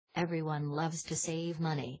Everyone loves to save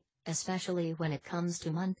money, especially when it comes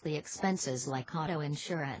to monthly expenses like auto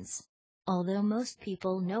insurance. Although most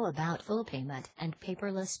people know about full payment and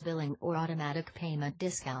paperless billing or automatic payment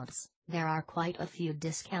discounts, there are quite a few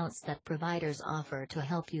discounts that providers offer to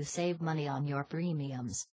help you save money on your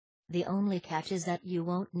premiums. The only catch is that you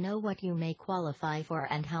won't know what you may qualify for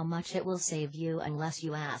and how much it will save you unless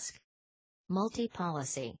you ask.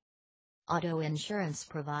 Multi-policy. Auto insurance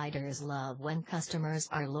providers love when customers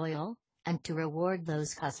are loyal, and to reward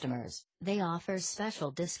those customers, they offer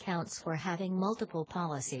special discounts for having multiple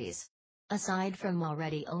policies. Aside from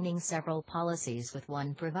already owning several policies with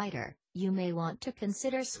one provider, you may want to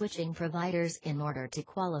consider switching providers in order to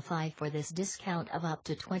qualify for this discount of up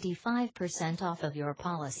to 25% off of your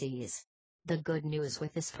policies. The good news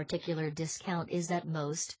with this particular discount is that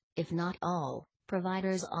most, if not all,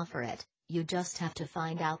 providers offer it. You just have to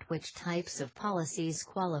find out which types of policies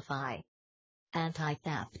qualify.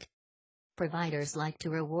 Anti-theft. Providers like to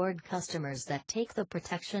reward customers that take the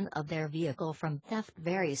protection of their vehicle from theft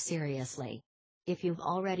very seriously. If you've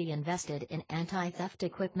already invested in anti-theft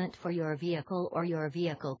equipment for your vehicle or your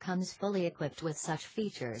vehicle comes fully equipped with such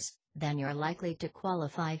features, then you're likely to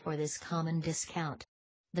qualify for this common discount.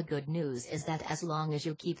 The good news is that as long as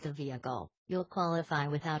you keep the vehicle, you'll qualify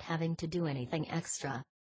without having to do anything extra.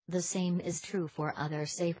 The same is true for other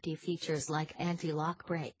safety features like anti-lock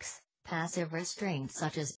brakes, passive restraints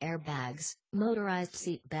such as airbags, motorized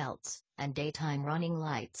seat belts, and daytime running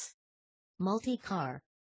lights. Multi-car.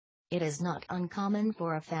 It is not uncommon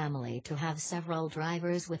for a family to have several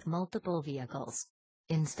drivers with multiple vehicles.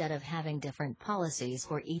 Instead of having different policies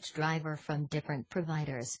for each driver from different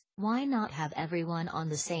providers, why not have everyone on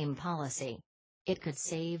the same policy? It could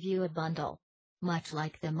save you a bundle. Much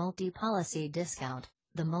like the multi-policy discount,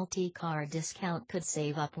 the multi-car discount could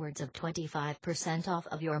save upwards of 25% off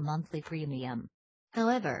of your monthly premium.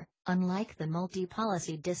 However, unlike the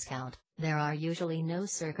multi-policy discount, there are usually no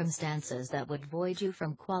circumstances that would void you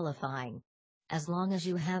from qualifying. As long as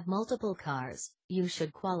you have multiple cars, you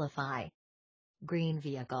should qualify. Green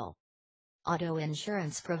vehicle. Auto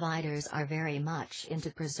insurance providers are very much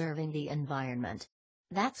into preserving the environment.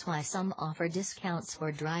 That's why some offer discounts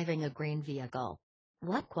for driving a green vehicle.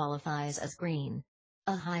 What qualifies as green?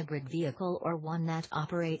 A hybrid vehicle or one that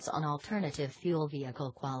operates on alternative fuel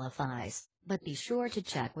vehicle qualifies, but be sure to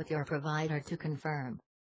check with your provider to confirm.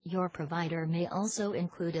 Your provider may also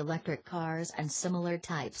include electric cars and similar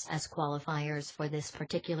types as qualifiers for this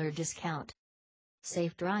particular discount.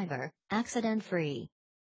 Safe driver, accident-free.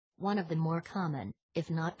 One of the more common, if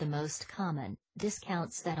not the most common,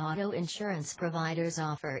 discounts that auto insurance providers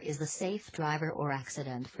offer is the safe driver or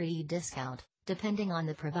accident-free discount, depending on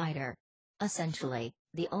the provider. Essentially,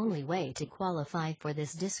 the only way to qualify for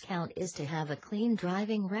this discount is to have a clean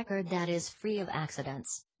driving record that is free of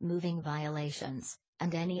accidents, moving violations,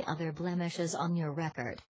 and any other blemishes on your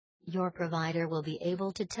record. Your provider will be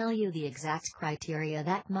able to tell you the exact criteria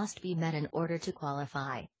that must be met in order to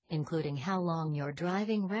qualify, including how long your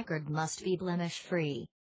driving record must be blemish-free.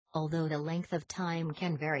 Although the length of time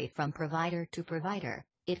can vary from provider to provider,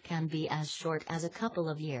 it can be as short as a couple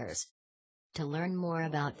of years. To learn more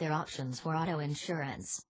about their options for auto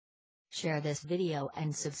insurance, share this video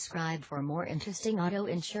and subscribe for more interesting auto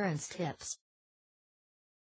insurance tips.